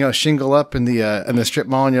you hang a shingle up in the strip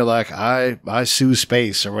mall, and you're like, I sue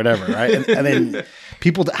space or whatever, right? And then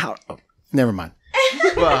people, never mind.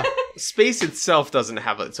 Well, space itself doesn't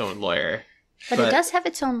have its own lawyer, but it does have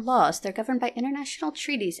its own laws. They're governed by international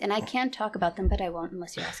treaties, and I can talk about them, but I won't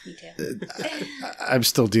unless you ask me to. I'm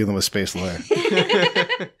still dealing with space lawyer.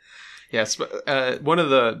 Yes, but one of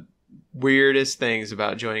the weirdest things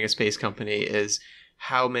about joining a space company is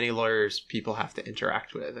how many lawyers people have to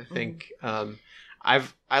interact with. I think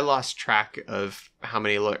I lost track of how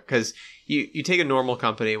many because you take a normal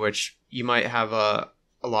company, which you might have a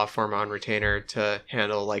law firm on retainer to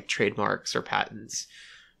handle like trademarks or patents,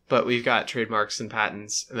 but we've got trademarks and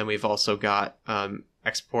patents, and then we've also got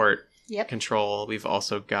export control. We've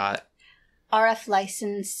also got RF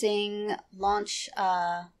licensing, launch.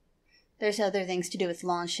 There's other things to do with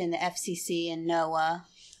launch in the FCC and NOAA.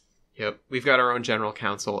 Yep. We've got our own general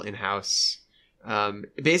counsel in-house.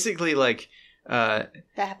 Basically, that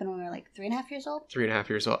happened when we were 3.5 years old? 3.5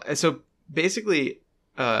 years old. And so basically,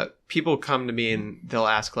 people come to me and they'll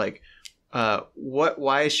ask,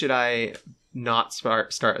 why should I not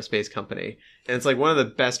start a space company? And it's one of the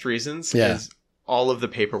best reasons is all of the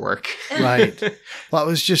paperwork. Right.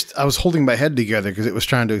 Well, I was holding my head together because it was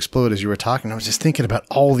trying to explode as you were talking. I was just thinking about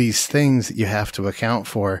all these things that you have to account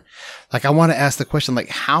for. I want to ask the question,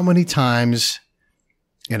 how many times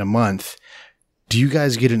in a month do you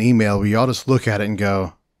guys get an email where y'all just look at it and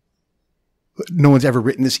go, no one's ever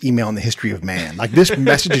written this email in the history of man. This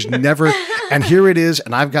message is never, and here it is,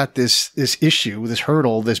 and I've got this issue, this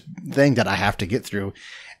hurdle, this thing that I have to get through.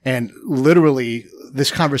 And literally, this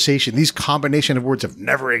conversation, these combination of words have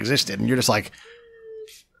never existed. And you're just like...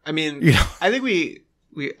 I mean, I think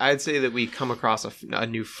I'd say that we come across a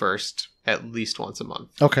new first at least once a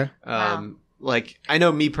month. Okay. Wow. I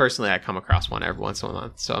know me personally, I come across one every once in a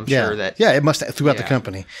month. So I'm sure that... Yeah, it must throughout the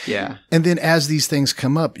company. Yeah. And then as these things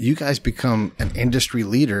come up, you guys become an industry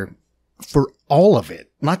leader for all of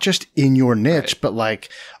it. Not just in your niche, but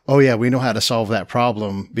we know how to solve that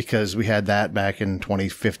problem because we had that back in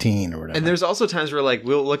 2015 or whatever. And there's also times where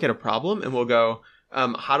we'll look at a problem and we'll go,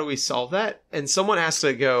 how do we solve that? And someone has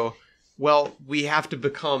to go, well, we have to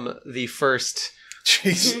become the first.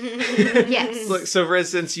 Jeez. Yes. Look, so for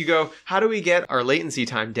instance, you go, how do we get our latency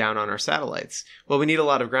time down on our satellites? Well, we need a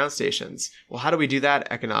lot of ground stations. Well, how do we do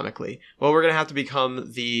that economically? Well, we're going to have to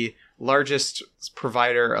become the largest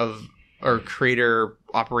provider of or creator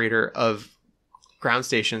operator of ground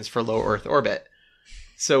stations for low Earth orbit.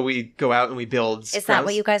 So we go out and we build. Is that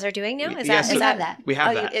what you guys are doing now? Is that? We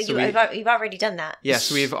have that. You've already done that.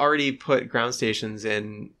 Yes, we've already put ground stations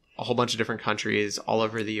in a whole bunch of different countries all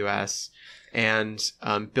over the U.S. and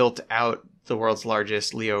built out the world's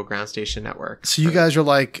largest LEO ground station network. So you guys are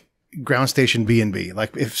like ground station B&B.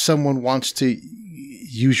 If someone wants to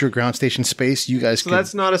use your ground station space, you guys So could...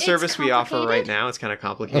 that's not a service we offer complicated. right now. It's kind of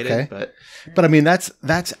complicated, Okay. but I mean, that's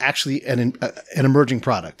actually an emerging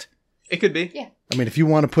product. it could be. Yeah. I mean, if you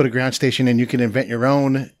want to put a ground station in, you can invent your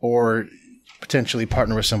own or potentially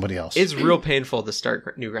partner with somebody else. It's real painful to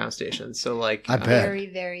start new ground stations. So like, I bet. Very,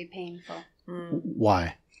 very painful.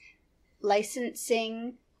 Why?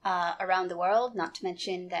 Licensing around the world, not to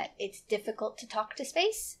mention that it's difficult to talk to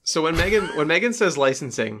space. So when Megan says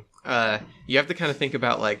licensing, you have to kind of think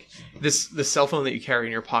about like the cell phone that you carry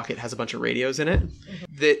in your pocket has a bunch of radios in it.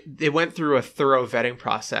 That it went through a thorough vetting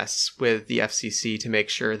process with the FCC to make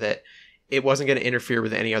sure that it wasn't going to interfere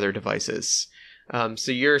with any other devices.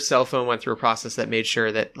 So your cell phone went through a process that made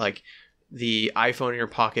sure that like the iPhone in your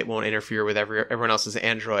pocket won't interfere with everyone else's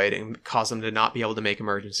Android and cause them to not be able to make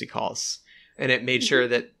emergency calls. And it made sure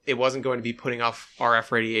that it wasn't going to be putting off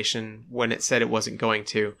RF radiation when it said it wasn't going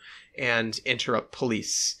to, and interrupt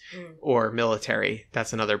police or military.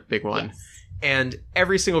 That's another big one. Yes. And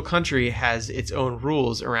every single country has its own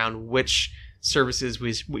rules around which services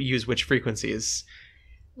we use which frequencies.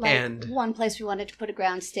 Like And- one place we wanted to put a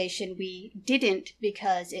ground station, we didn't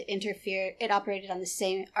because it interfered. It operated on the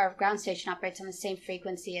same. Our ground station operates on the same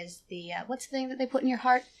frequency as the what's the thing that they put in your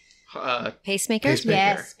heart? Pacemaker? Pacemaker.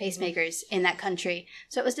 Yes, pacemakers in that country.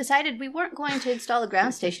 So it was decided we weren't going to install a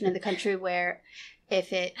ground station in the country where,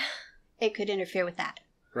 if it could interfere with that.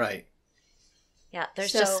 Right. Yeah,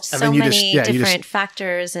 there's So- just I so mean, you many just- different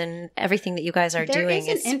factors and everything that you guys are There doing. is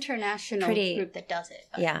an It's international pretty- group that does it.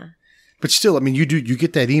 yeah. But still, I mean, you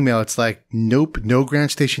get that email. It's like, nope, no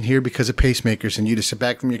ground station here because of pacemakers. And you just sit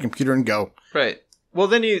back from your computer and go. Right. Well,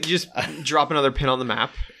 then you just drop another pin on the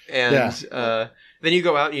map, and then you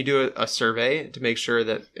go out and you do a survey to make sure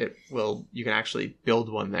that you can actually build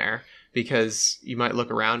one there, because you might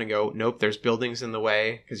look around and go, nope, there's buildings in the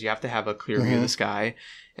way, because you have to have a clear view of the sky.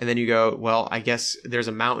 And then you go, well, I guess there's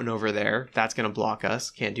a mountain over there. That's going to block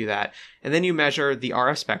us. Can't do that. And then you measure the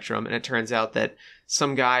RF spectrum, and it turns out that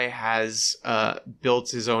some guy has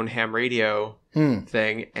built his own ham radio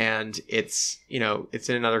thing, and it's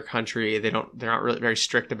in another country. They're not really very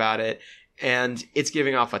strict about it, and it's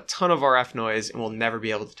giving off a ton of RF noise, and we'll never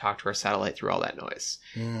be able to talk to our satellite through all that noise.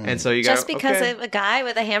 And so you Just go, because okay, of a guy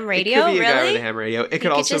with a ham radio, it could be really? a guy with a ham radio. It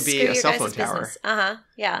could also just be screw a your cell guys' phone tower. business.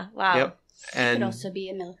 Yeah. Wow. Yep. It And could also be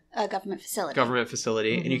a government facility. government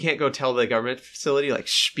facility, and you can't go tell the government facility like,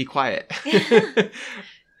 shh, be quiet.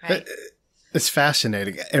 Right. It's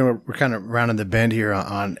fascinating. And we're kind of rounding the bend here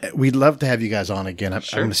on we'd love to have you guys on again. I'm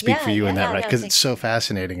going to speak for you in that, right? Because it's so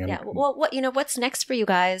fascinating. And, Yeah. Well, what's next for you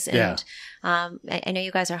guys? And Yeah. I know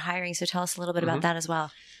you guys are hiring, so tell us a little bit about that as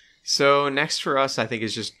well. So next for us, I think,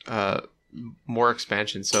 is just more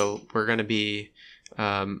expansion. So we're going to be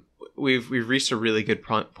we've reached a really good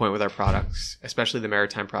point with our products, especially the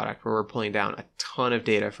maritime product, where we're pulling down a ton of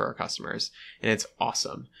data for our customers, and it's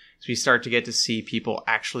awesome. So we start to get to see people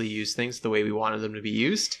actually use things the way we wanted them to be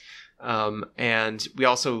used, and we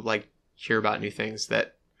also hear about new things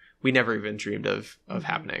that we never even dreamed of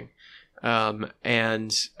happening. So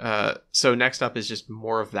next up is just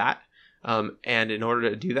more of that. And in order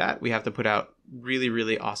to do that, we have to put out really,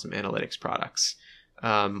 really awesome analytics products.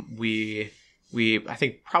 I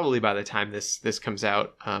think probably by the time this comes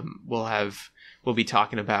out, we'll be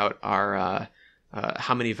talking about our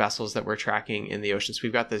how many vessels that we're tracking in the ocean. So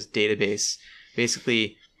we've got this database.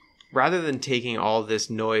 Basically, rather than taking all this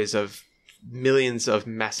noise of millions of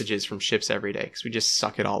messages from ships every day, because we just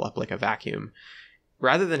suck it all up like a vacuum,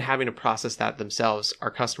 rather than having to process that themselves, our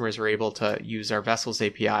customers are able to use our Vessels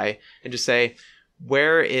API and just say,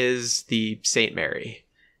 where is the St. Mary?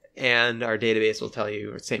 And our database will tell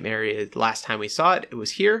you, St. Mary, the last time we saw it, it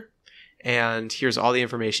was here. And here's all the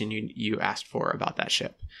information you asked for about that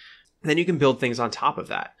ship. And then you can build things on top of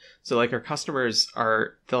that. So our customers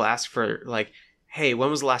they'll ask for hey, when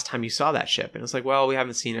was the last time you saw that ship? And it's like, well, we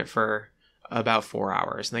haven't seen it for about 4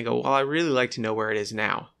 hours. And they go, well, I really like to know where it is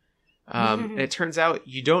now. And it turns out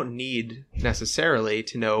you don't need necessarily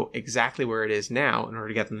to know exactly where it is now in order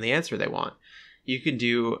to get them the answer they want. You can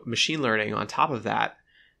do machine learning on top of that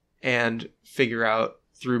and figure out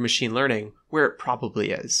through machine learning where it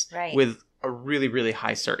probably is, Right. with a really, really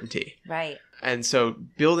high certainty. Right. And so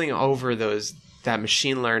building over that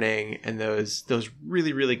machine learning and those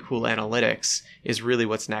really, really cool analytics is really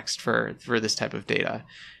what's next for this type of data.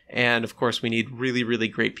 And of course, we need really, really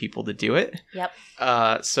great people to do it.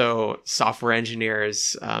 Yep. So software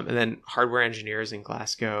engineers, and then hardware engineers in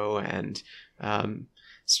Glasgow, and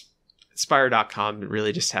Spire.com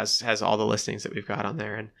really just has all the listings that we've got on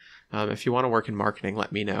there. And if you want to work in marketing,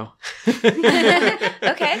 let me know.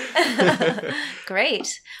 Okay.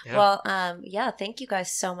 Great. Yeah. Well, thank you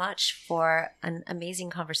guys so much for an amazing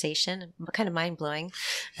conversation. Kind of mind-blowing.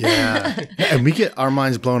 Yeah. And we get our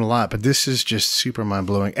minds blown a lot, but this is just super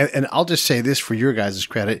mind-blowing. And I'll just say this for your guys'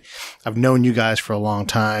 credit. I've known you guys for a long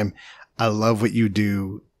time. I love what you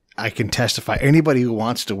do. I can testify. Anybody who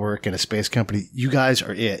wants to work in a space company, you guys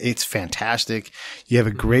are it. It's fantastic. You have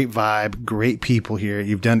a great vibe, great people here.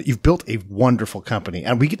 You've built a wonderful company,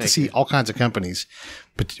 and we get to see all kinds of companies.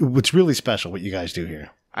 But what's really special, what you guys do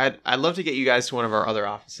here. I'd love to get you guys to one of our other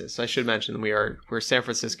offices. So I should mention we're San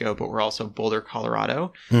Francisco, but we're also Boulder,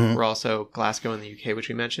 Colorado. Mm-hmm. We're also Glasgow in the UK, which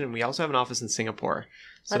we mentioned, and we also have an office in Singapore.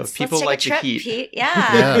 So Let's if people take like a trip, the heat, Pete.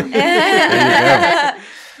 Yeah. There you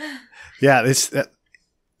go. Yeah,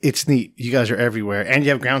 it's neat. You guys are everywhere, and you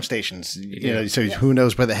have ground stations. You know, so who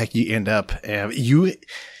knows where the heck you end up.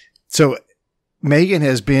 So Megan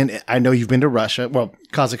has been. I know you've been to Russia, well,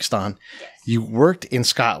 Kazakhstan. Yes. You worked in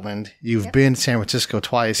Scotland. You've been to San Francisco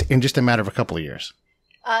twice in just a matter of a couple of years.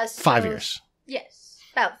 5 years. Yes,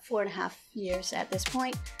 about 4.5 years at this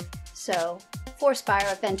point. So for Spire,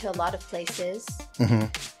 I've been to a lot of places. Mm-hmm.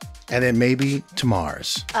 And then maybe to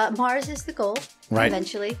Mars. Mars is the goal, Right.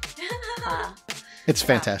 eventually. It's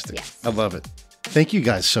fantastic. Yes. I love it. Thank you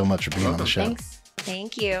guys so much for being on the show. Thanks.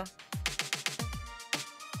 Thank you.